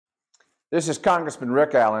This is Congressman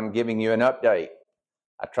Rick W giving you an update.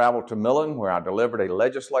 I traveled to Millen where I delivered a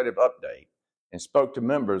legislative update and spoke to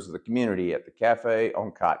members of the community at the Cafe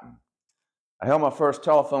on Cotton. I held my first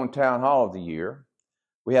telephone town hall of the year.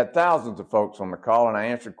 We had thousands of folks on the call and I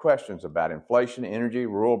answered questions about inflation, energy,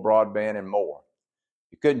 rural broadband, and more.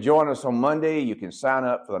 If you couldn't join us on Monday, you can sign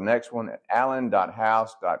up for the next one at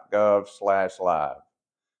allen.house.gov/live.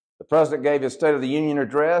 The President gave his State of the Union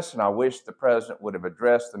address, and I wish the President would have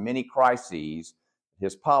addressed the many crises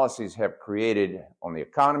his policies have created on the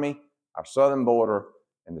economy, our southern border,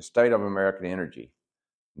 and the state of American energy.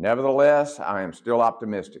 Nevertheless, I am still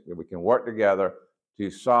optimistic that we can work together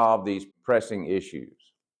to solve these pressing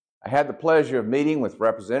issues. I had the pleasure of meeting with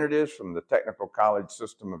representatives from the Technical College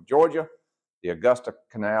System of Georgia, the Augusta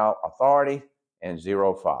Canal Authority, and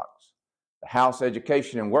Zero Fox. The House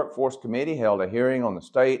Education and Workforce Committee held a hearing on the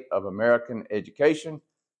state of American education,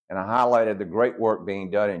 and I highlighted the great work being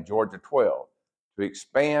done in Georgia 12 to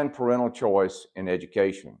expand parental choice in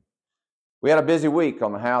education. We had a busy week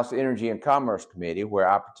on the House Energy and Commerce Committee where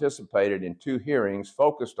I participated in 2 hearings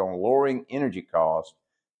focused on lowering energy costs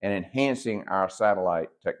and enhancing our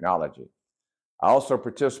satellite technology. I also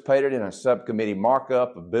participated in a subcommittee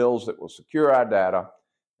markup of bills that will secure our data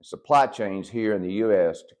and supply chains here in the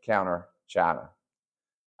U.S. to counter China.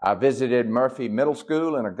 I visited Murphy Middle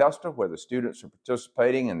School in Augusta where the students are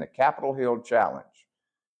participating in the Capitol Hill Challenge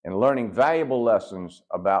and learning valuable lessons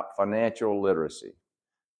about financial literacy.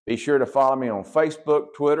 Be sure to follow me on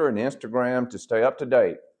Facebook, Twitter, and Instagram to stay up to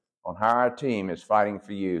date on how our team is fighting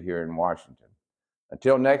for you here in Washington.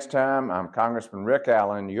 Until next time, I'm Congressman Rick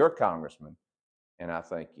W, your congressman, and I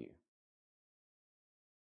thank you.